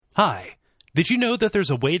Hi. Did you know that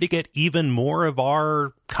there's a way to get even more of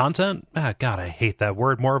our content? God, I hate that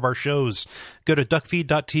word. More of our shows. Go to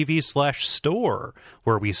duckfeed.tv/store,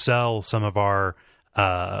 where we sell some of our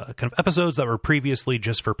kind of episodes that were previously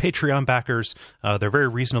just for Patreon backers. They're very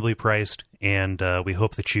reasonably priced, and we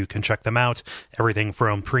hope that you can check them out. Everything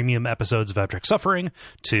from premium episodes of Abject Suffering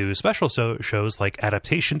to special shows like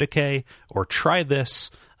Adaptation Decay or Try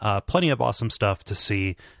This. Plenty of awesome stuff to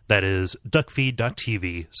see. That is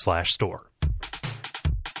duckfeed.tv/store.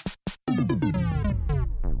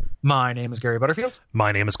 My name is Gary Butterfield.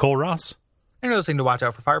 My name is Cole Ross. And you're listening to Watch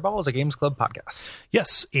Out for Fireball as a Games Club podcast.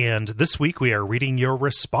 Yes, and this week we are reading your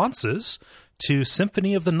responses to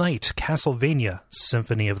Symphony of the Night, Castlevania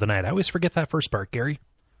Symphony of the Night. I always forget that first part, Gary.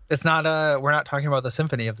 It's not, we're not talking about the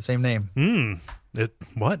symphony of the same name.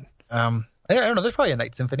 What? I don't know, there's probably a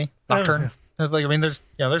Night Symphony. Nocturne. Like, I mean, there's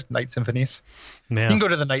night symphonies. Yeah. You can go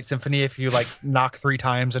to the night symphony if you knock 3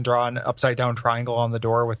 times and draw an upside down triangle on the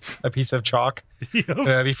door with a piece of chalk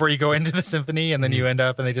before you go into the symphony, and then you end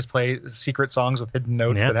up and they just play secret songs with hidden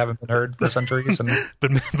notes that haven't been heard for centuries. And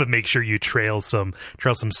but make sure you trail some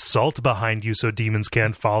salt behind you so demons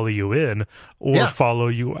can't follow you in or follow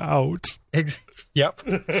you out. Yep.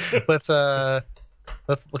 Let's look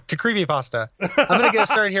to creepypasta. I'm gonna get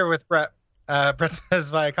started here with Brett. Brett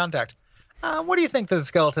says via contact. What do you think the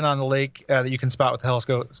skeleton on the lake that you can spot with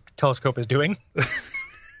the telescope is doing?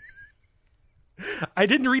 I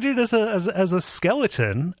didn't read it as a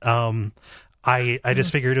skeleton. I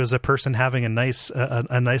just figured it was a person having a nice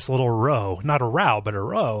little row, not a row, but a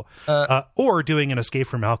row, or doing an escape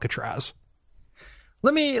from Alcatraz.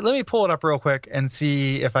 Let me pull it up real quick and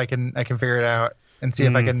see if I can figure it out and see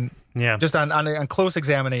if I can just on close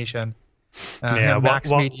examination. Max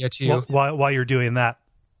Media too. While you're doing that.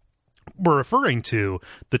 We're referring to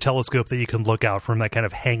the telescope that you can look out from that kind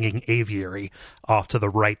of hanging aviary off to the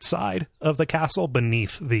right side of the castle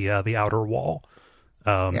beneath the outer wall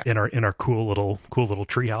in our cool little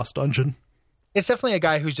treehouse dungeon. It's definitely a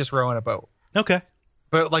guy who's just rowing a boat. Okay.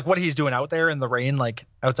 But what he's doing out there in the rain,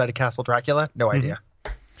 outside of Castle Dracula, no idea.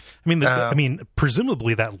 I mean,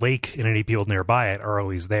 presumably that lake and any people nearby it are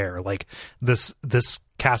always there. This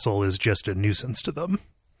castle is just a nuisance to them.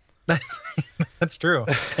 That's true,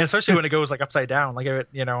 and especially when it goes upside down, it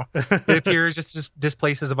appears just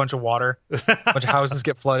displaces a bunch of water, a bunch of houses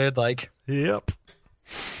get flooded. Yep,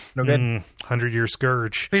 no good. 100-year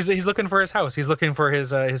scourge. He's looking for his house. He's looking for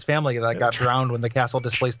his family that got drowned when the castle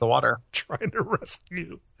displaced the water. Trying to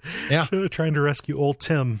rescue old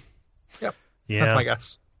Tim. Yep, that's my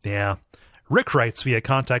guess. Yeah, Rick writes via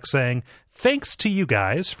contact saying, "Thanks to you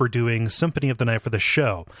guys for doing Symphony of the Night for the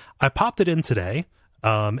show. I popped it in today."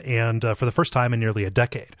 And for the first time in nearly a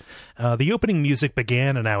decade. The opening music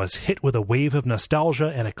began, and I was hit with a wave of nostalgia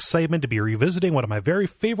and excitement to be revisiting one of my very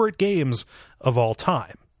favorite games of all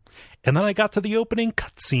time. And then I got to the opening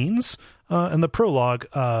cutscenes and the prologue,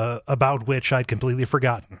 about which I'd completely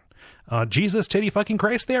forgotten. Jesus titty fucking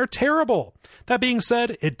Christ, they are terrible. That being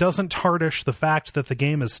said, it doesn't tarnish the fact that the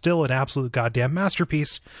game is still an absolute goddamn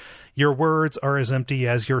masterpiece. Your words are as empty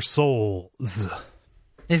as your souls.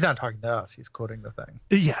 He's not talking to us. He's quoting the thing.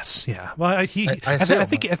 Yes, yeah. Well, I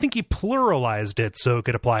think he pluralized it so it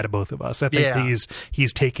could apply to both of us. I think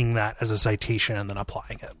he's taking that as a citation and then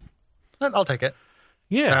applying it. I'll take it.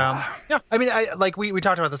 Yeah. I mean, we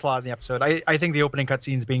talked about this a lot in the episode. I think the opening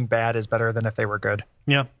cutscenes being bad is better than if they were good.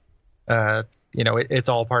 Yeah. It's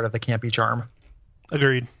all part of the campy charm.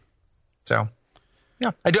 Agreed. So.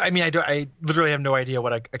 Yeah, I do. I mean, I literally have no idea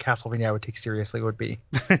what a Castlevania I would take seriously would be.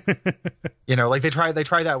 They try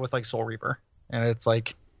that with Soul Reaper, and it's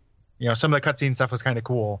some of the cutscene stuff was kind of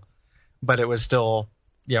cool, but it was still,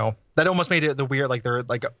 that almost made it the weird, there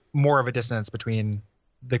more of a dissonance between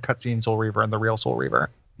the cutscene Soul Reaper and the real Soul Reaper.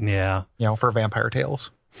 Yeah, for Vampire Tales.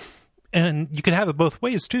 And you can have it both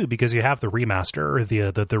ways too, because you have the remaster or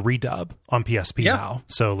the redub on PSP now.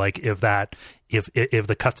 So if the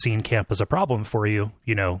cutscene camp is a problem for you,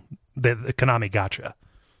 the Konami gotcha.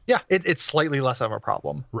 Yeah, it's slightly less of a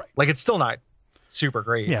problem, right? It's still not super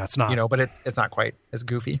great. Yeah, it's not. But it's not quite as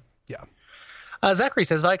goofy. Yeah. Zachary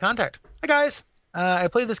says via contact. Hi guys, I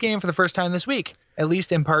played this game for the first time this week, at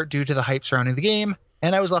least in part due to the hype surrounding the game,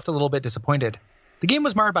 and I was left a little bit disappointed. The game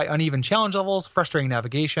was marred by uneven challenge levels, frustrating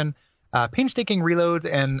navigation, painstaking reloads,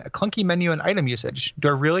 and a clunky menu and item usage. Do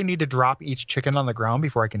I really need to drop each chicken on the ground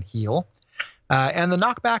before I can heal? And the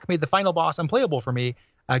knockback made the final boss unplayable for me,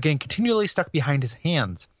 getting continually stuck behind his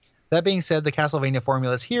hands. That being said, the Castlevania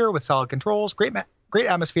formula is here with solid controls, great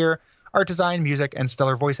atmosphere, art design, music, and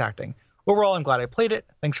stellar voice acting. Overall, I'm glad I played it.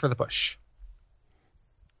 Thanks for the push.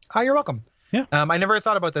 You're welcome. Yeah. I never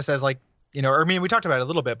thought about this as or I mean, we talked about it a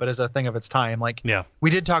little bit, but as a thing of its time, like we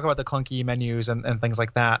did talk about the clunky menus and things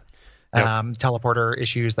like that, teleporter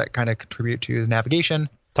issues that kind of contribute to the navigation.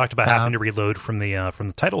 Talked about having to reload from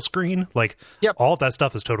the title screen, like all of that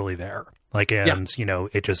stuff is totally there. Like, and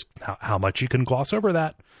it just how much you can gloss over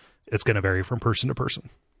that. It's going to vary from person to person.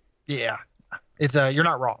 Yeah, it's you're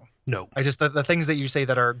not wrong. No, I just the things that you say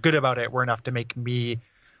that are good about it were enough to make me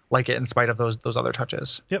like it in spite of those other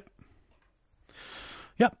touches. Yep.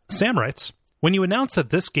 Sam writes, when you announced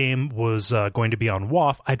that this game was going to be on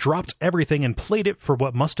WoF, I dropped everything and played it for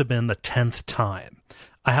what must have been the 10th time.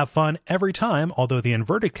 I have fun every time, although the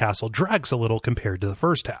inverted castle drags a little compared to the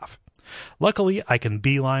first half. Luckily, I can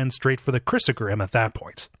beeline straight for the chrysogram at that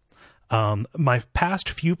point. My past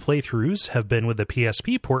few playthroughs have been with the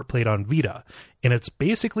PSP port played on Vita, and it's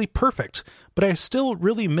basically perfect, but I still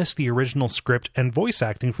really miss the original script and voice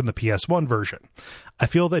acting from the PS1 version. I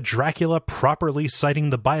feel that Dracula properly citing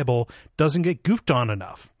the Bible doesn't get goofed on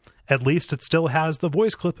enough. At least it still has the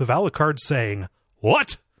voice clip of Alucard saying,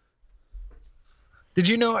 "What?" Did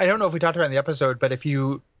you know, I don't know if we talked about it in the episode, but if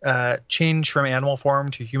you change from animal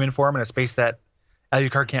form to human form in a space that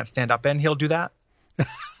Alucard can't stand up in, he'll do that?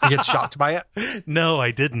 He gets shocked by it. No, I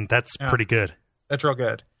didn't. That's pretty good. That's real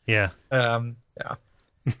good. Yeah. The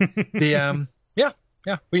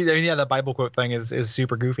the Bible quote thing is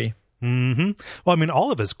super goofy. Mm-hmm. Well, I mean,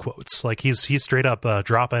 all of his quotes, like he's straight up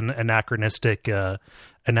dropping anachronistic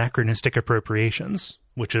appropriations,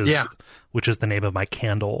 which is the name of my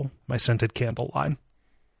scented candle line.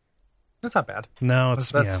 That's not bad. No,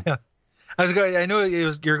 that's I know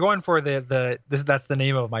you're going for that's the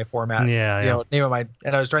name of my format. Yeah. Name of my,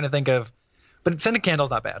 and I was trying to think of, but scented candle's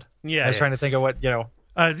not bad. Yeah. I was trying to think of what,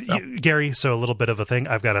 Gary, so a little bit of a thing.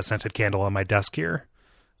 I've got a scented candle on my desk here.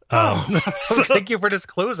 Thank you for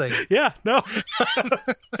disclosing. Yeah, no.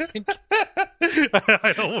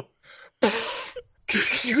 I don't.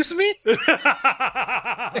 Excuse me?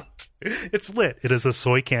 It's lit. It is a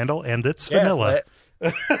soy candle and it's vanilla.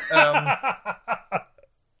 It's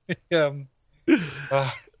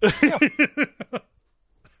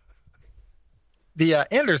The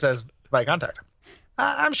Anders says by contact,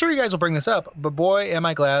 I'm sure you guys will bring this up, but boy, am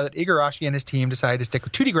I glad that Igarashi and his team decided to stick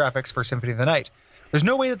with 2D graphics for Symphony of the Night. There's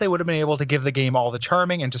no way that they would have been able to give the game all the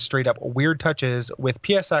charming and just straight up weird touches with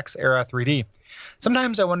PSX era 3D.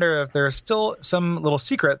 Sometimes I wonder if there's still some little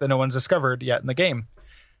secret that no one's discovered yet in the game.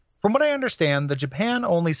 From what I understand, the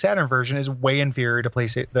Japan-only Saturn version is way inferior to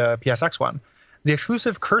the PSX one. The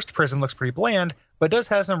exclusive Cursed Prison looks pretty bland, but does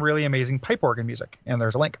have some really amazing pipe organ music, and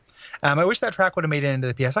there's a link. I wish that track would have made it into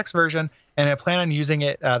the PSX version, and I plan on using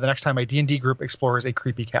it the next time my D&D group explores a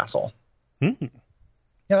creepy castle. Mm. Yeah,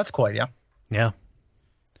 that's a cool idea. Yeah.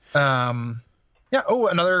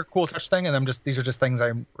 Another cool touch thing, and these are just things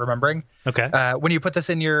I'm remembering. Okay. When you put this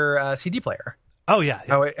in your CD player. Oh yeah.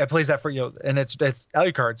 How it plays that for you, and it's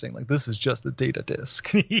Alucard saying like, "This is just the data disc.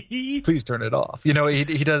 Please turn it off." He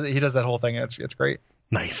does that whole thing. And it's great.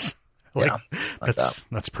 Nice.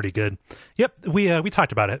 That's pretty good. Yep. We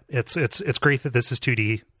talked about it. It's great that this is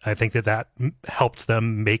 2D. I think that helped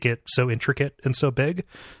them make it so intricate and so big.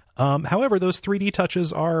 However, those 3D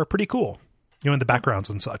touches are pretty cool. In the backgrounds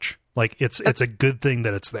and such. Like it's a good thing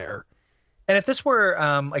that it's there. And if this were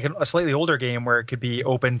like a slightly older game where it could be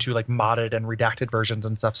open to like modded and redacted versions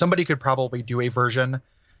and stuff, somebody could probably do a version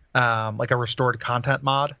like a restored content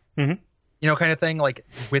mod, kind of thing. Like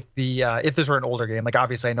with the if this were an older game, like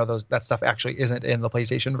obviously I know that stuff actually isn't in the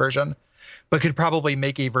PlayStation version, but could probably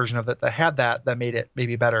make a version of it that had that made it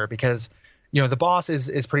maybe better because the boss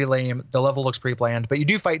is pretty lame. The level looks pretty bland, but you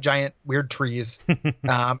do fight giant weird trees,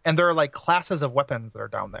 and there are like classes of weapons that are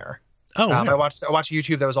down there. Oh, yeah. I watched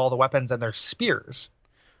YouTube that was all the weapons, and there's spears,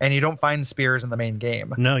 and you don't find spears in the main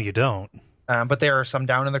game. No, you don't. But there are some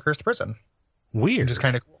down in the Cursed Prison. Weird, which is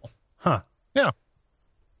kind of cool. Huh? Yeah.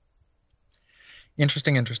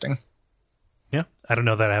 Interesting. Yeah, I don't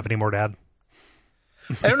know that I have any more to add.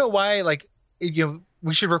 I don't know why. Like,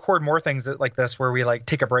 we should record more things like this where we like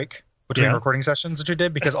take a break between recording sessions, which we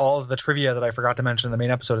did, because all of the trivia that I forgot to mention in the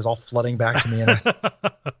main episode is all flooding back to me in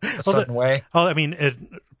a sudden way. Oh, I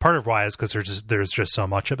mean, part of why is because there's just so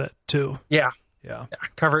much of it too. Yeah.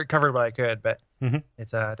 Covered what I could, but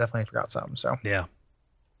it's definitely forgot some. So yeah,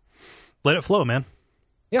 let it flow, man.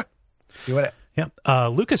 Yeah, doing it. Yeah.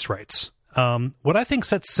 Lucas writes, what I think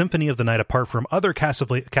sets Symphony of the Night apart from other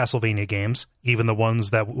Castlevania games, even the ones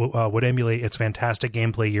that would emulate its fantastic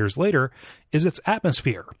gameplay years later, is its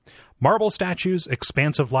atmosphere. Marble statues,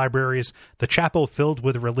 expansive libraries, the chapel filled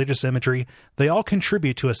with religious imagery, they all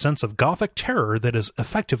contribute to a sense of gothic terror that is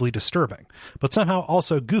effectively disturbing, but somehow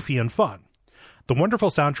also goofy and fun. The wonderful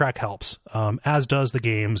soundtrack helps, as does the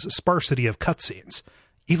game's sparsity of cutscenes.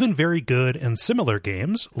 Even very good and similar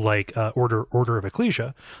games like Order of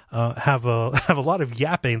Ecclesia have a lot of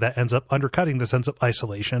yapping that ends up undercutting the sense of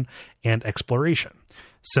isolation and exploration.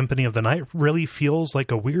 Symphony of the Night really feels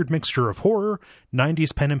like a weird mixture of horror,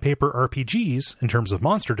 90s pen and paper RPGs in terms of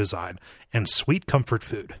monster design, and sweet comfort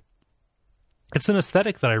food. It's an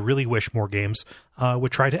aesthetic that I really wish more games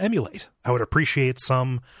would try to emulate. I would appreciate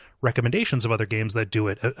some recommendations of other games that do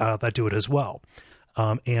it as well.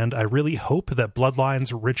 And I really hope that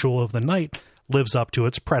Bloodlines Ritual of the Night lives up to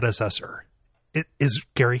its predecessor. It is,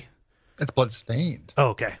 Gary? It's Bloodstained. Oh,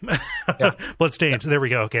 okay. Yeah. Bloodstained. Yeah. There we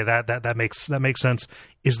go. Okay, that makes sense.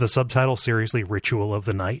 Is the subtitle seriously Ritual of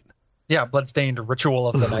the Night? Yeah, Bloodstained Ritual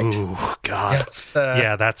of the Night. Oh, God.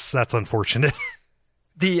 Yeah, that's unfortunate.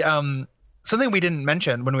 The something we didn't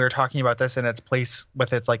mention when we were talking about this in its place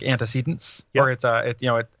with its like antecedents, yep. or its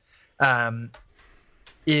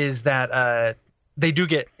is that they do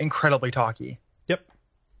get incredibly talky. Yep.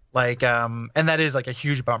 Like and that is like a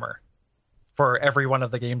huge bummer for every one of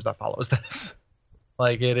the games that follows this.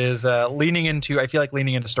 Like it is I feel like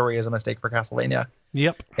leaning into story is a mistake for Castlevania.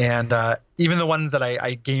 Yep. And even the ones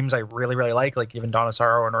that games I really, really like even Dawn of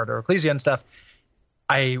Sorrow and Order of Ecclesia and stuff,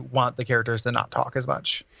 I want the characters to not talk as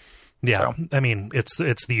much. Yeah. So. I mean, it's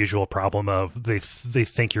the usual problem of they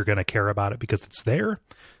think you're going to care about it because it's there,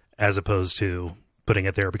 as opposed to putting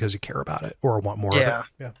it there because you care about it or want more of it.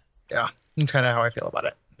 Yeah. That's kind of how I feel about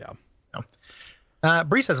it. Yeah.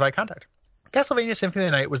 Bree says, by contact. Castlevania Symphony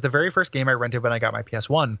of the Night was the very first game I rented when I got my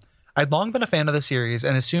PS1. I'd long been a fan of the series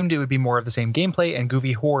and assumed it would be more of the same gameplay and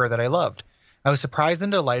goofy horror that I loved. I was surprised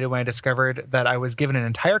and delighted when I discovered that I was given an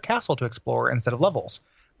entire castle to explore instead of levels.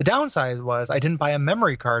 The downside was I didn't buy a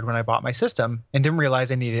memory card when I bought my system and didn't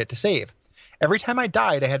realize I needed it to save. Every time I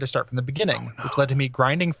died, I had to start from the beginning, which led to me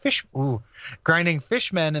grinding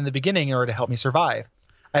fishmen in the beginning in order to help me survive.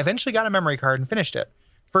 I eventually got a memory card and finished it,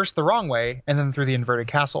 first the wrong way and then through the inverted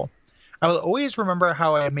castle. I will always remember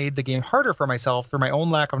how I made the game harder for myself through my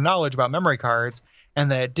own lack of knowledge about memory cards,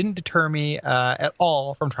 and that it didn't deter me at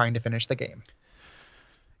all from trying to finish the game.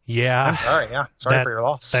 Yeah. I'm sorry. Yeah. Sorry for your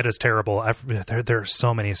loss. That is terrible. There are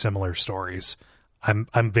so many similar stories.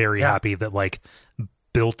 I'm very happy that like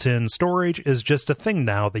built-in storage is just a thing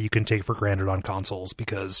now that you can take for granted on consoles,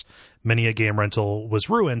 because many a game rental was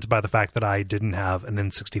ruined by the fact that I didn't have an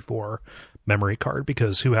N64 memory card,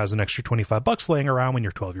 because who has an extra $25 laying around when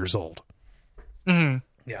you're 12 years old? Mm-hmm.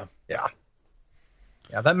 Yeah.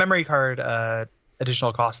 That memory card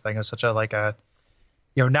additional cost thing is such a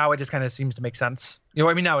now it just kind of seems to make sense.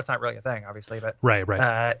 I mean, now it's not really a thing, obviously, but right.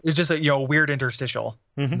 It's just a weird interstitial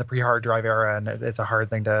in the pre-hard drive era, and it's a hard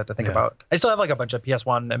thing to think about. I still have like a bunch of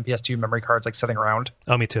PS1 and PS2 memory cards like sitting around.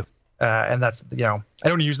 Oh, me too. And that's I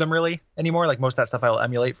don't use them really anymore. Like most of that stuff I'll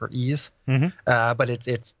emulate for ease. But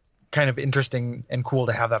it's kind of interesting and cool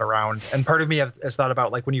to have that around. And part of me has thought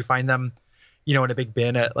about like when you find them, in a big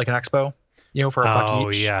bin at like an expo, for $1 each. Oh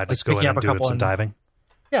yeah, just like, go in and do some diving.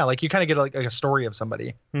 Yeah, like you kind of get like a story of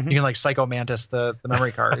somebody. You can like Psycho Mantis the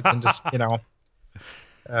memory cards and just kind of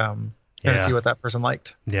see what that person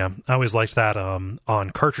liked. Yeah, I always liked that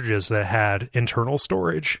on cartridges that had internal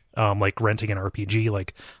storage, like renting an RPG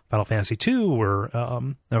like Final Fantasy II or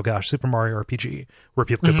Super Mario RPG, where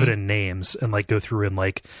people could put in names and like go through and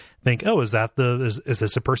like think, oh, is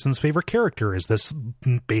this a person's favorite character? Is this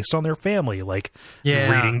based on their family? Like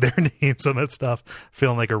reading their names and that stuff,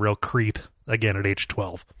 feeling like a real creep again at age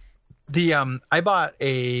 12. I bought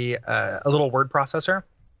a little word processor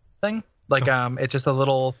thing. Like it's just a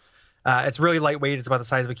little. It's really lightweight. It's about the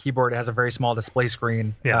size of a keyboard. It has a very small display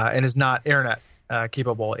screen and is not internet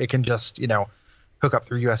capable. It can just, hook up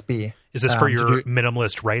through USB. Is this for your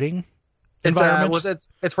minimalist writing environment?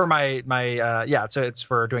 It's for my it's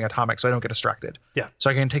for doing Atomic, so I don't get distracted. Yeah. So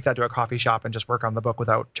I can take that to a coffee shop and just work on the book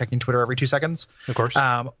without checking Twitter every 2 seconds. Of course.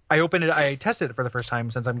 I opened it. I tested it for the first time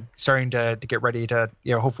since I'm starting to get ready to,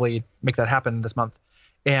 hopefully make that happen this month.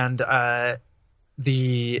 And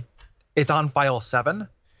it's on file 7.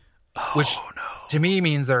 Which to me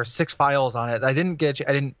means there are 6 files on it. I didn't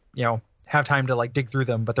have time to like dig through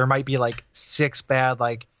them, but there might be like 6 bad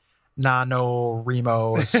like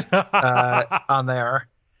NaNoWriMos on there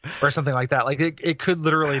or something like that. Like it could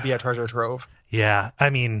literally be a treasure trove. Yeah, I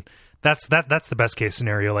mean that's the best case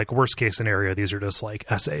scenario. Like worst case scenario, these are just like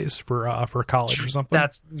essays for college or something.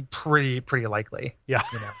 That's pretty likely. Yeah.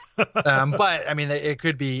 But I mean it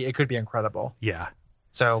could be incredible. Yeah.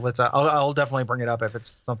 So let's. I'll definitely bring it up if it's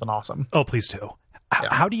something awesome. Oh, please do.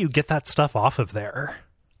 How do you get that stuff off of there?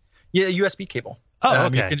 Yeah, USB cable. Oh,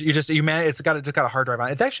 okay. It's got a hard drive on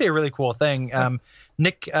it. It's actually a really cool thing.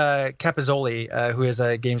 Nick Capizzoli, who is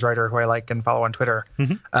a games writer who I like and follow on Twitter,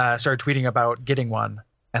 started tweeting about getting one.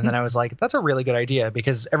 And then I was like, that's a really good idea,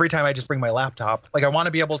 because every time I just bring my laptop, like I want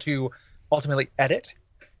to be able to ultimately edit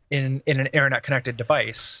in an internet connected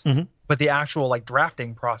device, but the actual like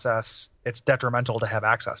drafting process, it's detrimental to have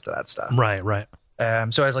access to that stuff. Right.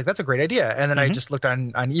 So I was like, that's a great idea. And then I just looked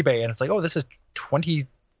on eBay, and it's like, oh, this is $26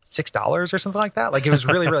 or something like that. Like it was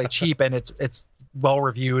really, really cheap, and it's well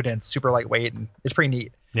reviewed and super lightweight, and it's pretty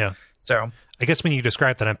neat. Yeah. So I guess when you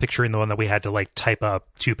describe that, I'm picturing the one that we had to like type up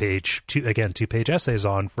two-page essays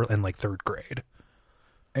on in like third grade.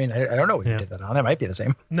 I mean, I don't know what you did that on. It might be the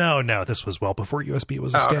same. No, this was well before USB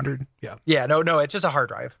was a standard. Okay. Yeah. No, it's just a hard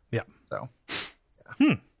drive. Yeah. So.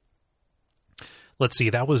 Yeah. Let's see,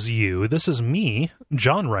 that was you. This is me.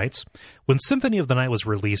 John writes, when Symphony of the Night was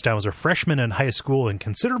released, I was a freshman in high school and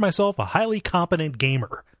considered myself a highly competent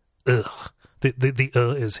gamer. Ugh. The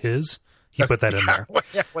is his. He put that in there.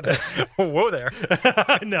 Yeah, whoa there.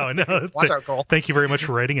 No. Watch out, Cole. Thank you very much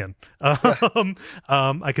for writing in.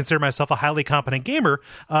 I consider myself a highly competent gamer,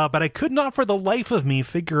 but I could not for the life of me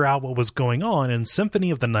figure out what was going on in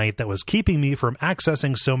Symphony of the Night that was keeping me from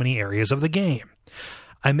accessing so many areas of the game.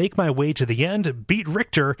 I make my way to the end, beat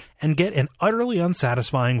Richter, and get an utterly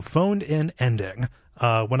unsatisfying phoned-in ending,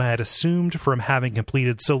 when I had assumed from having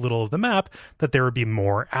completed so little of the map that there would be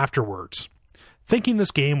more afterwards. Thinking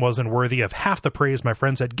this game wasn't worthy of half the praise my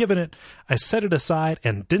friends had given it, I set it aside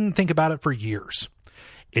and didn't think about it for years.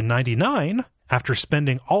 In '99, after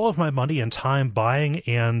spending all of my money and time buying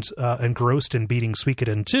and engrossed in beating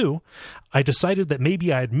Suikoden 2, I decided that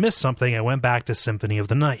maybe I had missed something and went back to Symphony of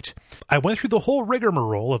the Night. I went through the whole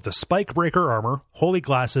rigmarole of the spike breaker armor, holy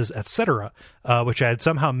glasses, etc., which I had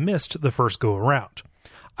somehow missed the first go-around.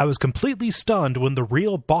 I was completely stunned when the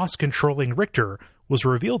real boss controlling Richter was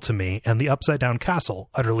revealed to me, and the upside-down castle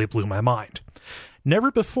utterly blew my mind. Never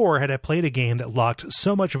before had I played a game that locked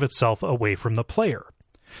so much of itself away from the player.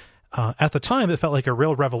 At the time, it felt like a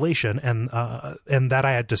real revelation, and that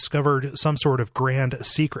I had discovered some sort of grand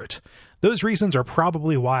secret. Those reasons are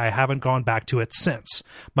probably why I haven't gone back to it since.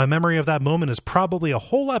 My memory of that moment is probably a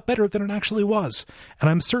whole lot better than it actually was, and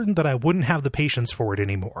I'm certain that I wouldn't have the patience for it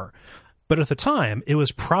anymore. But at the time, it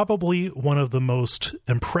was probably one of the most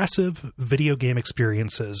impressive video game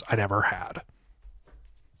experiences I'd ever had.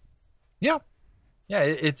 Yeah.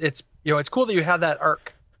 It's it's cool that you had that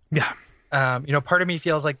arc. Yeah. Part of me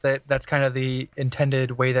feels like that's kind of the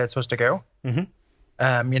intended way that it's supposed to go.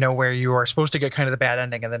 Where you are supposed to get kind of the bad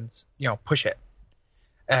ending and then push it.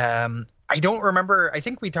 I don't remember. I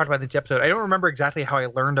think we talked about this episode. I don't remember exactly how I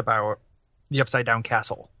learned about the Upside Down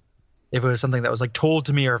Castle. If it was something that was like told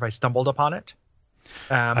to me or if I stumbled upon it.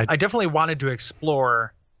 I definitely wanted to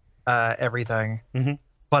explore everything,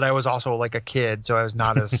 but I was also like a kid, so I was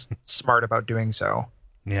not as smart about doing so.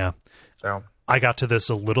 Yeah. So I got to this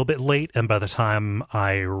a little bit late, and by the time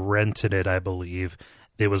I rented it, I believe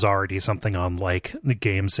it was already something on like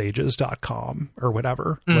gamesages.com or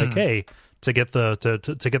whatever. Like, hey, to get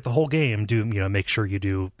the whole game, make sure you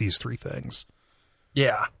do these 3 things.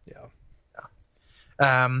 Yeah.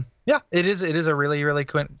 It is a really, really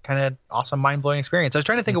kind of awesome, mind-blowing experience. I was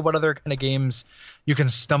trying to think of what other kind of games you can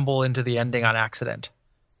stumble into the ending on accident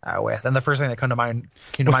with, and the first thing that came to mind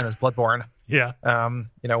was Bloodborne. Yeah.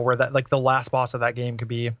 Where that like the last boss of that game could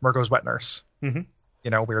be Murgo's wet nurse.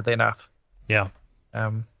 Weirdly enough. Yeah.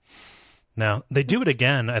 Now they do it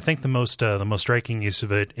again. I think the most striking use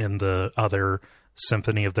of it in the other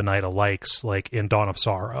Symphony of the Night alikes, like in Dawn of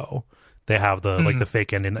Sorrow. They have the like the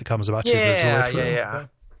fake ending that comes about 2 thirds of the way through.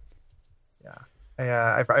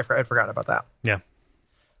 I forgot about that. Yeah.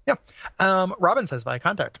 Robin says via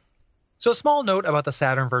contact. So a small note about the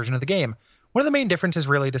Saturn version of the game. One of the main differences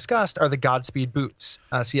really discussed are the Godspeed boots.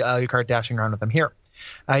 See Alucard dashing around with them here.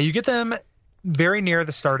 You get them very near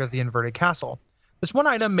the start of the inverted castle. This one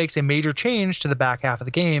item makes a major change to the back half of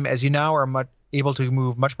the game, as you now are able to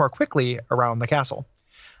move much more quickly around the castle.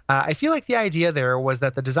 I feel like the idea there was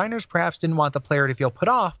that the designers perhaps didn't want the player to feel put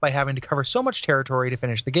off by having to cover so much territory to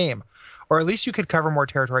finish the game. Or at least you could cover more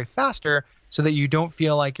territory faster so that you don't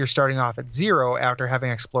feel like you're starting off at 0 after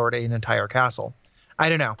having explored an entire castle. I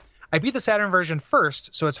don't know. I beat the Saturn version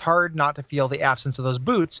first, so it's hard not to feel the absence of those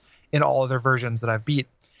boots in all other versions that I've beat.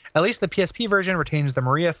 At least the PSP version retains the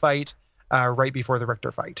Maria fight right before the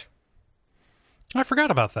Richter fight. I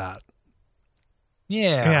forgot about that.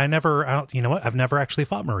 Yeah. You know what? I've never actually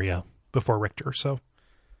fought Maria before Richter, so.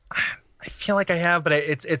 I feel like I have, but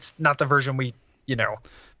it's not the version we.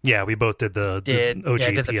 Yeah, we both did the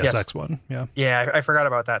OG PSX one. Yeah. Yeah, I forgot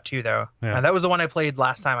about that too, though. Yeah. That was the one I played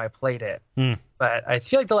last time I played it. but I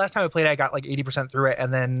feel like the last time I played, I got like 80% through it,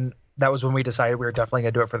 and then that was when we decided we were definitely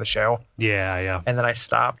gonna do it for the show. Yeah. And then I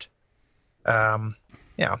stopped. Yeah.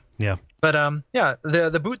 But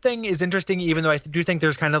the boot thing is interesting, even though I do think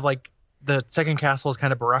there's kind of like the second castle is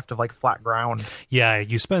kind of bereft of like flat ground. Yeah,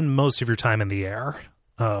 you spend most of your time in the air.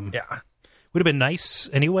 Would have been nice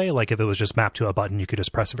anyway, like if it was just mapped to a button, you could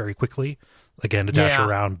just press it very quickly, again, to dash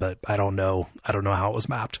around, but I don't know how it was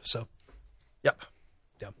mapped, so.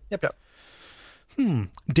 Yep.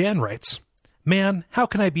 Dan writes, man, how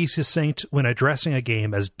can I be succinct when addressing a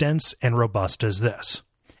game as dense and robust as this?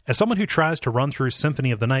 As someone who tries to run through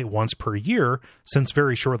Symphony of the Night once per year, since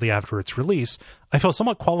very shortly after its release, I feel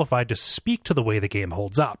somewhat qualified to speak to the way the game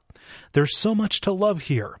holds up. There's so much to love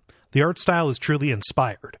here. The art style is truly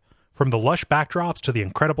inspired. From the lush backdrops to the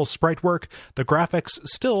incredible sprite work, the graphics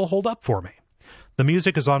still hold up for me. The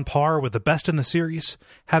music is on par with the best in the series.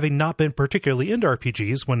 Having not been particularly into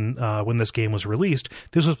RPGs when this game was released,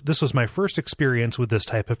 this was my first experience with this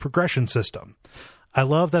type of progression system. I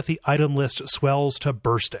love that the item list swells to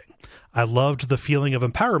bursting. I loved the feeling of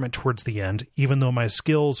empowerment towards the end, even though my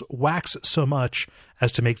skills wax so much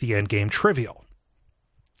as to make the end game trivial.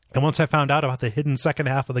 And once I found out about the hidden second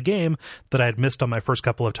half of the game that I had missed on my first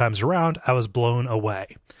couple of times around, I was blown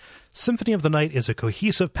away. Symphony of the Night is a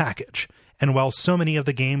cohesive package, and while so many of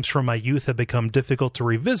the games from my youth have become difficult to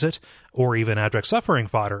revisit, or even abject suffering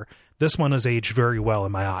fodder, this one has aged very well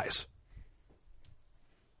in my eyes.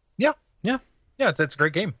 Yeah, it's a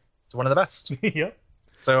great game. It's one of the best. Yep.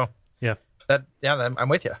 So yeah, I'm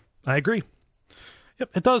with you. I agree.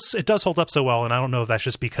 Yep, it does hold up so well, and I don't know if that's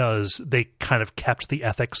just because they kind of kept the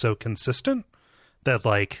ethics so consistent that,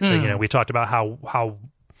 like, we talked about how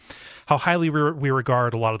highly we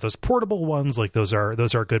regard a lot of those portable ones. Like those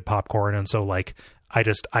are good popcorn, and so like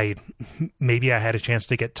I maybe I had a chance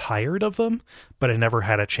to get tired of them, but I never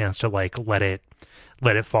had a chance to like let it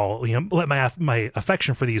fall. Let my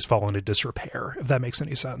affection for these fall into disrepair. If that makes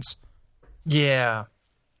any sense. Yeah,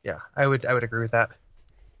 I would agree with that.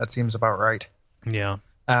 That seems about right. Yeah.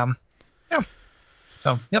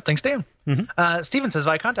 So, thanks, Dan. Mm-hmm. Steven says,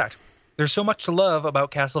 via contact, there's so much to love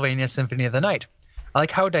about Castlevania Symphony of the Night. I like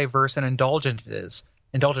how diverse and indulgent it is.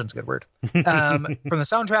 Indulgent's a good word. From the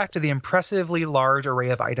soundtrack to the impressively large array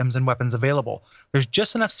of items and weapons available, there's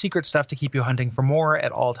just enough secret stuff to keep you hunting for more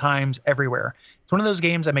at all times, everywhere. It's one of those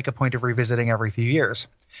games I make a point of revisiting every few years.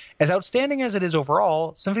 As outstanding as it is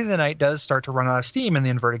overall, Symphony of the Night does start to run out of steam in the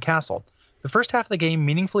inverted castle. The first half of the game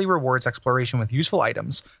meaningfully rewards exploration with useful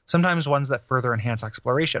items, sometimes ones that further enhance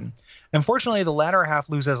exploration. Unfortunately, the latter half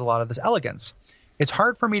loses a lot of this elegance. It's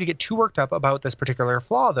hard for me to get too worked up about this particular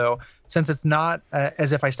flaw, though, since it's not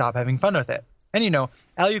as if I stop having fun with it. And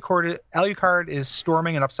Alucard is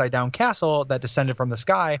storming an upside-down castle that descended from the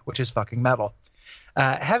sky, which is fucking metal.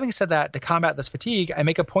 Having said that, to combat this fatigue, I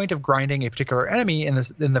make a point of grinding a particular enemy in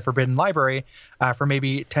the Forbidden Library for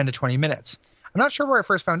maybe 10 to 20 minutes. I'm not sure where I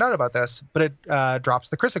first found out about this, but it drops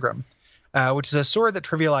the Chrysogrim, which is a sword that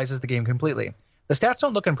trivializes the game completely. The stats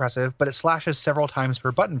don't look impressive, but it slashes several times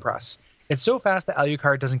per button press. It's so fast that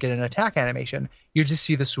Alucard doesn't get an attack animation. You just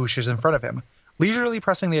see the swooshes in front of him. Leisurely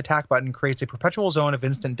pressing the attack button creates a perpetual zone of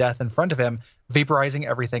instant death in front of him, vaporizing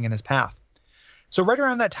everything in his path. So right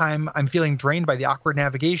around that time, I'm feeling drained by the awkward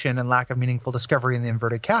navigation and lack of meaningful discovery in the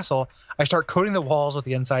inverted castle. I start coating the walls with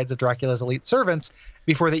the insides of Dracula's elite servants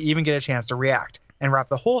before they even get a chance to react, and wrap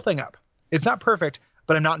the whole thing up. It's not perfect,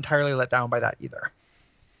 but I'm not entirely let down by that either.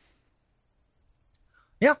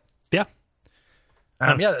 Yeah.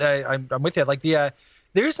 I'm with you. Like there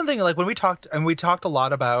is something like when we talked a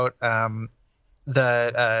lot about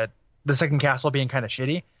the second castle being kind of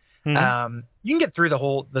shitty. Mm-hmm. You can get through the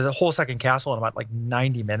whole second castle in about like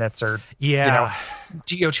 90 minutes or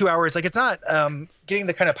 2 hours. Like it's not getting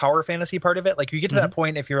the kind of power fantasy part of it. Like you get to that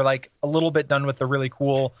point if you're like a little bit done with the really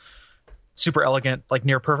cool, super elegant, like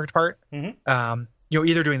near perfect part. Mm-hmm.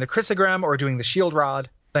 Either doing the Chrysogrim or doing the shield rod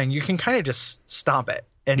thing, you can kind of just stomp it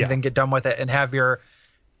and then get done with it and have your,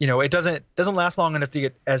 it doesn't last long enough to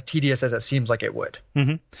get as tedious as it seems like it would.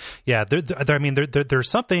 Mm-hmm. Yeah. There's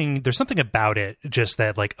something about it just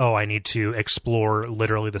that like, oh, I need to explore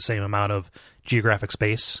literally the same amount of geographic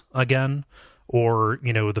space again. Or,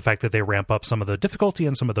 the fact that they ramp up some of the difficulty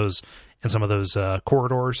in some of those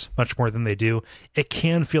corridors much more than they do. It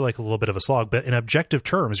can feel like a little bit of a slog, but in objective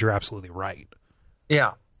terms, you're absolutely right.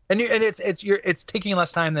 Yeah. And it's taking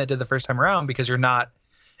less time than it did the first time around because you're not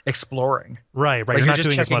exploring. Right. Like you're not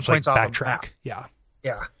doing as much like backtrack. Yeah.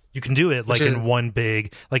 You can do it like in one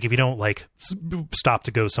big, like if you don't like stop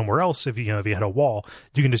to go somewhere else, if you hit a wall,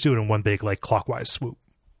 you can just do it in one big like clockwise swoop.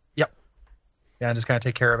 Yep. Yeah, and just kind of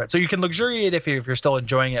take care of it. So you can luxuriate if you're still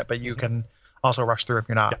enjoying it, but you can also rush through if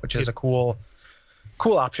you're not, which is a cool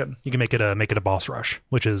option. You can make it a boss rush,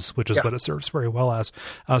 which is what it serves very well as.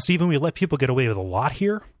 Stephen, we let people get away with a lot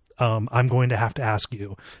here. I'm going to have to ask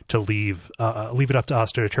you to leave it up to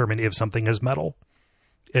us to determine if something is metal.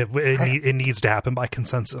 It needs to happen by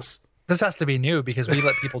consensus. This has to be new because we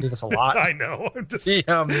let people do this a lot. I know. I'm just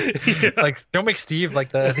like, don't make Steve like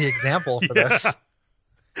the example for this.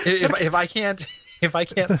 If I can't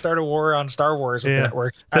start a war on Star Wars with the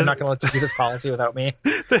network, I'm not going to let you do this policy without me.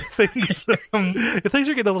 Things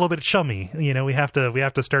are getting a little bit chummy. We have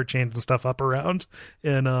to start changing stuff up around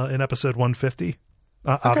in episode 150.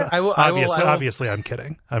 Okay. Obviously, I'm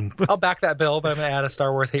kidding. I'll back that bill, but I'm going to add a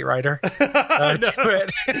Star Wars hate writer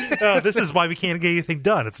to it. This is why we can't get anything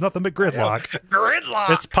done. It's nothing but gridlock. Gridlock.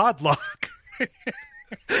 It's podlock.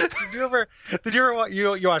 Did you ever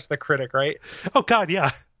watch The Critic, right? Oh God, yeah.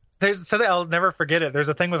 I'll never forget it. There's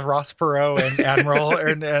a thing with Ross Perot and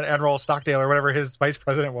Admiral Stockdale or whatever his vice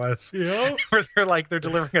president was. Yeah. Where they're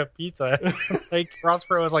delivering a pizza. Like Ross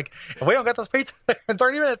Perot was like, if we don't get this pizza in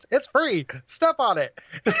 30 minutes, it's free. Step on it.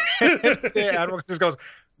 The Admiral just goes,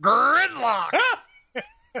 gridlock.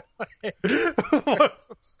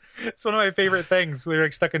 It's one of my favorite things. They're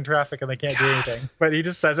like stuck in traffic and they can't do anything, but he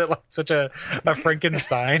just says it like such a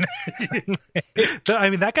Frankenstein. I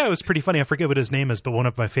mean, that guy was pretty funny. I forget what his name is, but one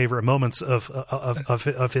of my favorite moments of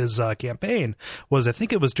his campaign was, I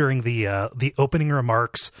think it was during the opening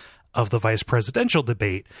remarks of the vice presidential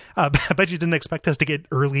debate. I bet you didn't expect us to get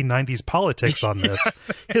early 90s politics on this.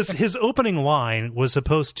 His opening line was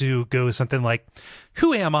supposed to go something like,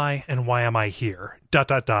 "Who am I and why am I here? ... Right?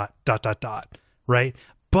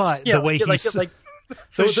 But the way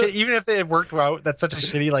even if it worked out, that's such a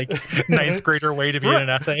shitty ninth grader way to be in an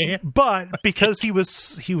essay. But because he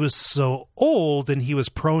was so old and he was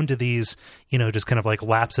prone to these, just kind of like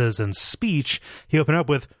lapses in speech, he opened up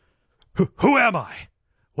with, "Who am I?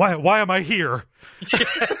 Why am I here?"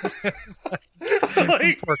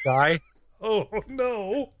 Poor guy. Oh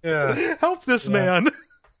no! Yeah, help this man.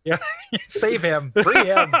 Yeah, save him, free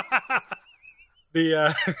him.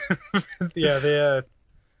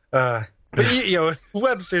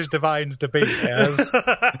 Webster's defines debate as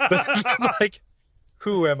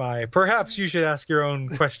who am I? Perhaps you should ask your own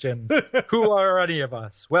question. Who are any of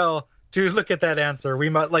us? Well, to look at that answer, we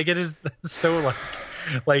must it is so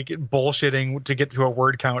bullshitting to get to a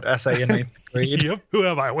word count essay in 9th grade. Yep. Who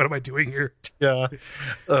am I? What am I doing here? Yeah.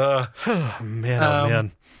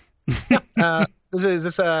 Man. This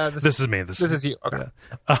is me. This is you. Okay.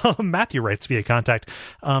 Matthew writes via contact.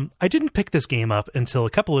 I didn't pick this game up until a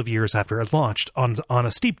couple of years after it launched on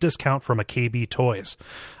a steep discount from a KB Toys.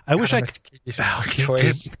 I wish I could.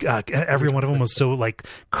 Toys. Every one of them was so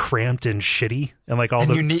cramped and shitty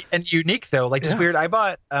and unique though. Just weird. I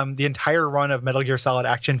bought the entire run of Metal Gear Solid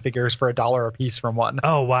action figures for $1 a piece from one.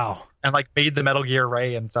 Oh wow! And made the Metal Gear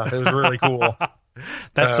Ray and stuff. It was really cool.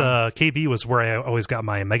 That's KB was where I always got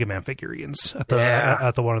my Mega Man figurines at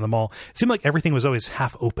the one in the mall. It seemed like everything was always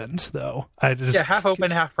half opened though. Half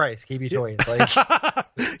open, half price. KB Toys.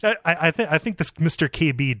 I think this Mr.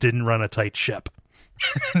 KB didn't run a tight ship.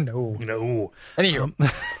 No. Anywho,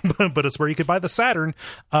 but it's where you could buy the Saturn.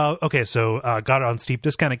 Okay, so got it on steep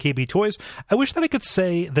discount at KB Toys. I wish that I could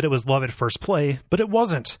say that it was love at first play, but it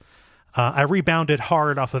wasn't. I rebounded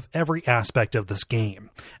hard off of every aspect of this game,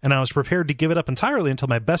 and I was prepared to give it up entirely until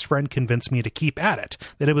my best friend convinced me to keep at it,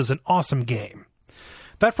 that it was an awesome game.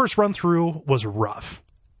 That first run through was rough,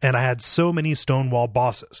 and I had so many Stonewall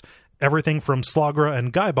bosses. Everything from Slogra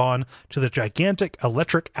and Gaibon to the gigantic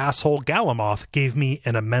electric asshole Galamoth gave me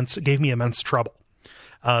immense trouble.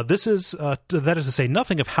 That is to say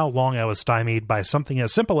nothing of how long I was stymied by something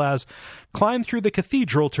as simple as climb through the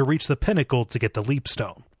cathedral to reach the pinnacle to get the leap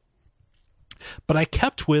stone. But I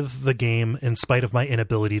kept with the game in spite of my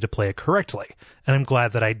inability to play it correctly, and I'm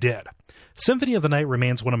glad that I did. Symphony of the Night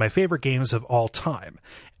remains one of my favorite games of all time,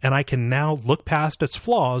 and I can now look past its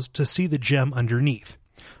flaws to see the gem underneath.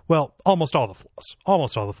 Well, almost all the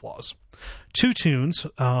flaws. Two tunes,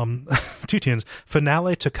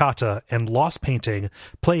 Finale Toccata and Lost Painting,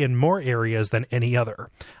 play in more areas than any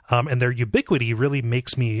other, and their ubiquity really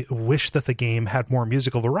makes me wish that the game had more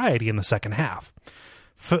musical variety in the second half.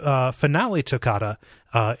 Finale Toccata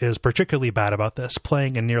is particularly bad about this,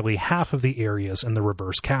 playing in nearly half of the areas in the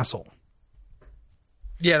reverse castle.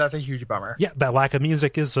 Yeah, that's a huge bummer. Yeah, that lack of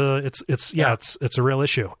music is it's a real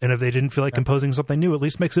issue. And if they didn't feel like composing something new, at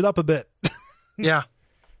least mix it up a bit. Yeah,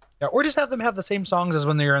 or just have them have the same songs as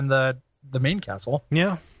when they're in the main castle.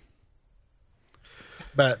 Yeah,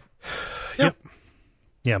 but yeah.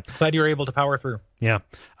 Glad you were able to power through. Yeah,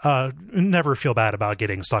 never feel bad about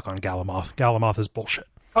getting stuck on Galamoth. Galamoth is bullshit.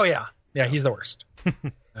 Oh yeah. Yeah, he's the worst.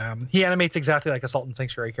 He animates exactly like a Salt and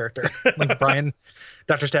Sanctuary character. Like Brian,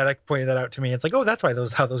 Dr. Static pointed that out to me. It's like, oh, that's why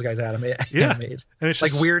how those guys animate. And it's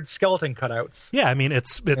like just, weird skeleton cutouts. Yeah, I mean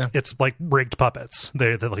it's like rigged puppets.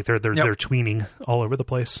 They're tweening all over the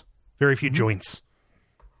place. Very few joints.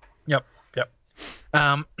 Yep.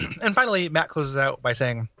 And finally, Matt closes out by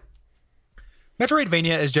saying,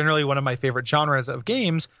 Metroidvania is generally one of my favorite genres of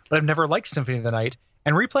games, but I've never liked Symphony of the Night,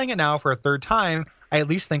 and replaying it now for a third time, I at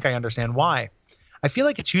least think I understand why. I feel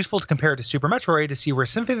like it's useful to compare it to Super Metroid to see where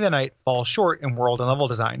Symphony of the Night falls short in world and level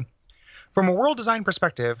design. From a world design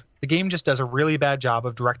perspective, the game just does a really bad job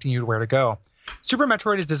of directing you to where to go. Super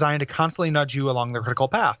Metroid is designed to constantly nudge you along the critical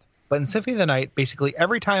path, but in Symphony of the Night, basically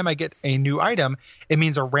every time I get a new item, it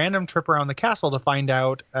means a random trip around the castle to find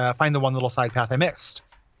the one little side path I missed.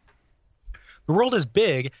 The world is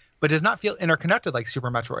big, but does not feel interconnected like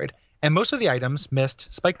Super Metroid, and most of the items, Mist,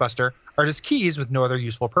 Spikebuster, are just keys with no other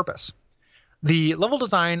useful purpose. The level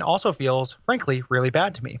design also feels, frankly, really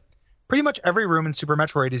bad to me. Pretty much every room in Super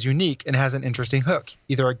Metroid is unique and has an interesting hook,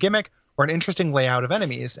 either a gimmick or an interesting layout of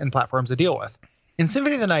enemies and platforms to deal with. In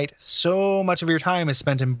Symphony of the Night, so much of your time is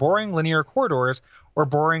spent in boring linear corridors or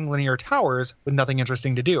boring linear towers with nothing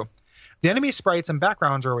interesting to do. The enemy sprites and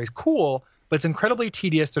backgrounds are always cool, but it's incredibly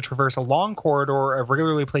tedious to traverse a long corridor of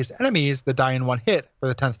regularly placed enemies that die in one hit for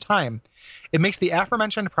the 10th time. It makes the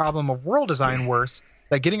aforementioned problem of world design worse,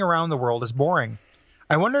 that getting around the world is boring.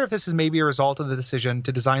 I wonder if this is maybe a result of the decision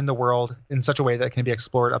to design the world in such a way that it can be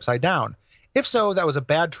explored upside down. If so, that was a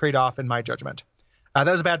bad trade-off in my judgment.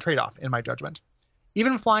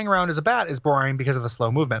 Even flying around as a bat is boring because of the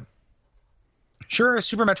slow movement. Sure,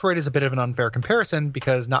 Super Metroid is a bit of an unfair comparison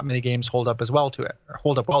because not many games hold up well to it.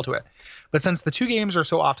 But since the two games are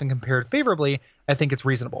so often compared favorably, I think it's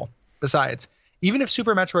reasonable. Besides, even if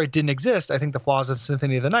Super Metroid didn't exist, I think the flaws of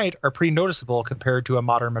Symphony of the Night are pretty noticeable compared to a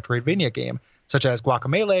modern Metroidvania game, such as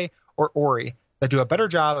Guacamelee or Ori, that do a better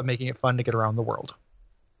job of making it fun to get around the world.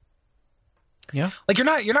 Yeah. Like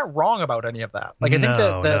you're not wrong about any of that. Like I think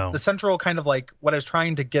that the central kind of like what I was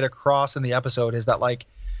trying to get across in the episode is that like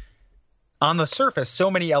on the surface, so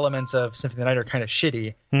many elements of Symphony of the Night are kind of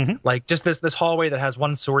shitty. Mm-hmm. Like just this hallway that has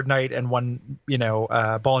one sword knight and one,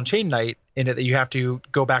 ball and chain knight in it that you have to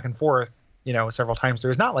go back and forth, several times.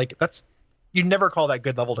 There's not like you'd never call that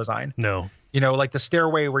good level design. No. Like the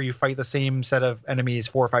stairway where you fight the same set of enemies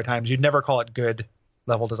 4 or 5 times, you'd never call it good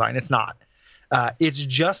level design. It's not. It's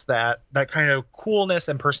just that kind of coolness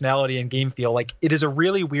and personality and game feel. Like it is a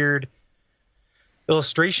really weird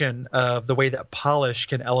illustration of the way that polish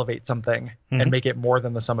can elevate something and make it more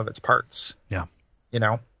than the sum of its parts. Yeah.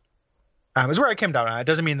 Is where I came down on. It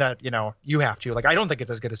doesn't mean that, you have to. Like, I don't think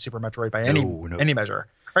it's as good as Super Metroid by any measure.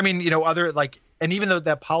 I mean, other like, and even though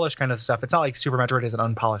that polish kind of stuff, it's not like Super Metroid is an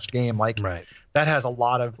unpolished game. Like right. That has a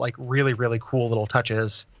lot of like really, really cool little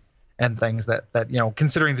touches and things that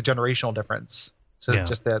considering the generational difference. So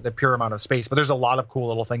just the pure amount of space, but there's a lot of cool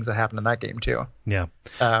little things that happen in that game too. Yeah.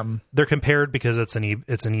 They're compared because it's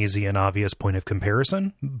an easy and obvious point of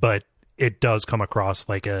comparison, but it does come across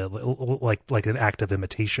like an act of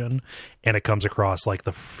imitation, and it comes across like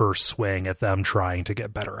the first swing at them trying to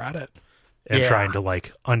get better at it and trying to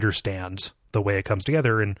like understand the way it comes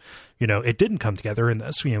together. And, it didn't come together in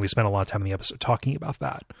this. We spent a lot of time in the episode talking about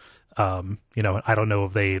that. I don't know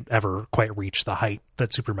if they ever quite reached the height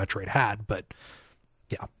that Super Metroid had, but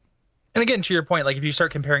yeah. And again, to your point, like if you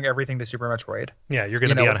start comparing everything to Super Metroid, yeah, you're going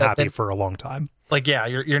to be unhappy for a long time. Like, yeah,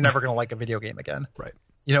 you're never going to like a video game again. Right.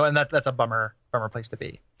 And that's a bummer place to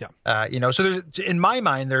be. Yeah. So there's, in my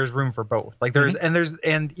mind, there's room for both. Like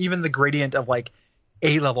and even the gradient of like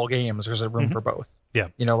A-level games, there's a room for both. Yeah.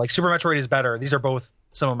 Like Super Metroid is better. These are both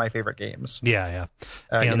some of my favorite games. Yeah.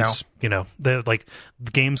 And the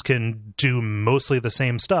games can do mostly the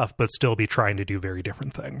same stuff, but still be trying to do very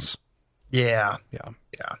different things. Yeah.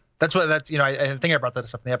 That's I think I brought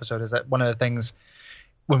that up in the episode, is that one of the things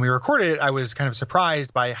when we recorded it, I was kind of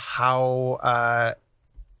surprised by how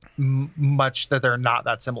much that they're not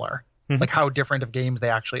that similar, like how different of games they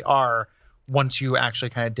actually are once you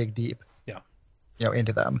actually kind of dig deep,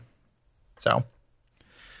 into them. So,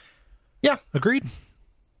 yeah, agreed.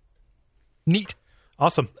 Neat.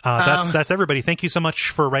 Awesome. That's everybody. Thank you so much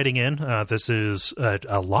for writing in. This is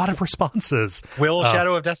a lot of responses. Will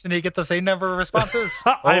Shadow of Destiny get the same number of responses?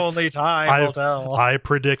 Only time will tell. I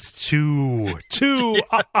predict two.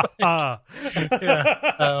 Yeah.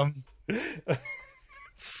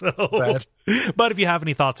 So, but if you have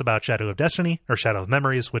any thoughts about Shadow of Destiny or Shadow of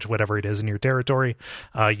Memories, whatever it is in your territory,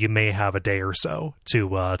 you may have a day or so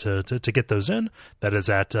to get those in. That is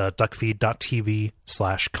at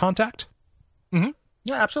duckfeed.tv/contact.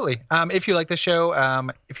 Yeah, absolutely. If you like the show,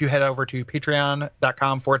 if you head over to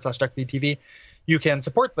patreon.com/DuckFeedTV, you can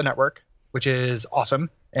support the network, which is awesome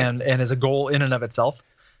and is a goal in and of itself.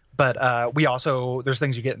 But we also, there's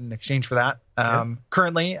things you get in exchange for that.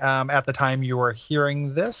 Currently, at the time you are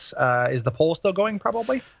hearing this, is the poll still going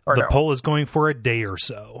probably? Or the poll is going for a day or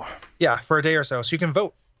so. Yeah, for a day or so. So you can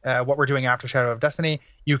vote what we're doing after Shadow of Destiny.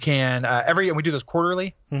 You can, and we do those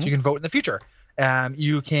quarterly, so you can vote in the future.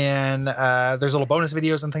 You can, there's little bonus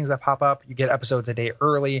videos and things that pop up. You get episodes a day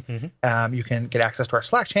early. You can get access to our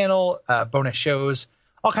Slack channel, bonus shows,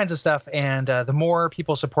 all kinds of stuff. And the more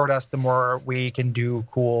people support us, the more we can do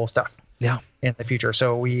cool stuff in the future.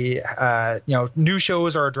 So we, new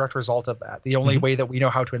shows are a direct result of that. The only way that we know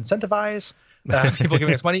how to incentivize people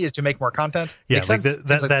giving us money is to make more content. Yeah, like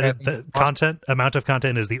the content, amount of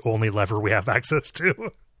content is the only lever we have access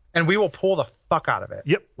to. And we will pull the fuck out of it.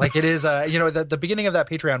 Yep. Like it is, the beginning of that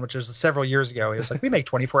Patreon, which was several years ago, it was like, we make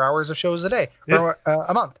 24 hours of shows a day or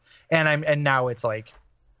a month. And now it's like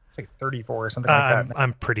 34 or something like that.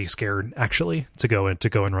 I'm pretty scared actually to go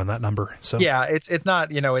and run that number. So yeah, it's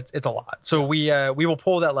not, it's a lot. So we will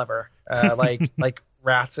pull that lever, like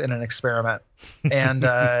rats in an experiment and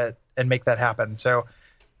make that happen. So,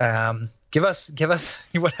 Give us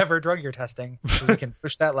whatever drug you're testing so we can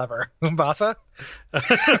push that lever. Umbasa?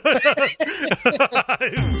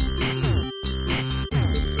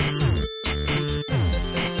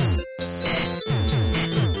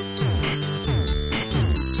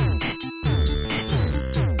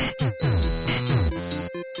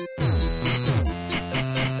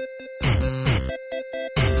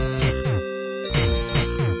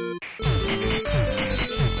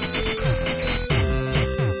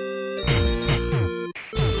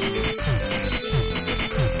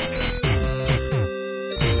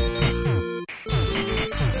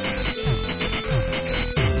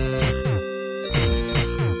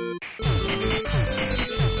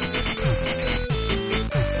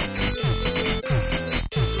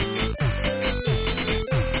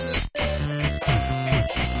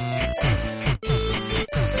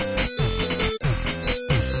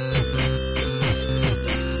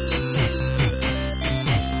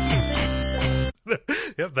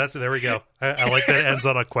 Yep, there we go. I like that it ends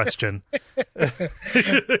on a question. I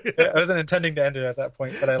wasn't intending to end it at that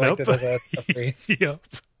point, but I liked it as a phrase. Yep.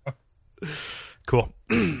 Cool.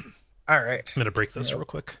 All right. I'm going to break this real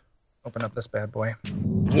quick. Open up this bad boy.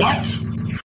 What?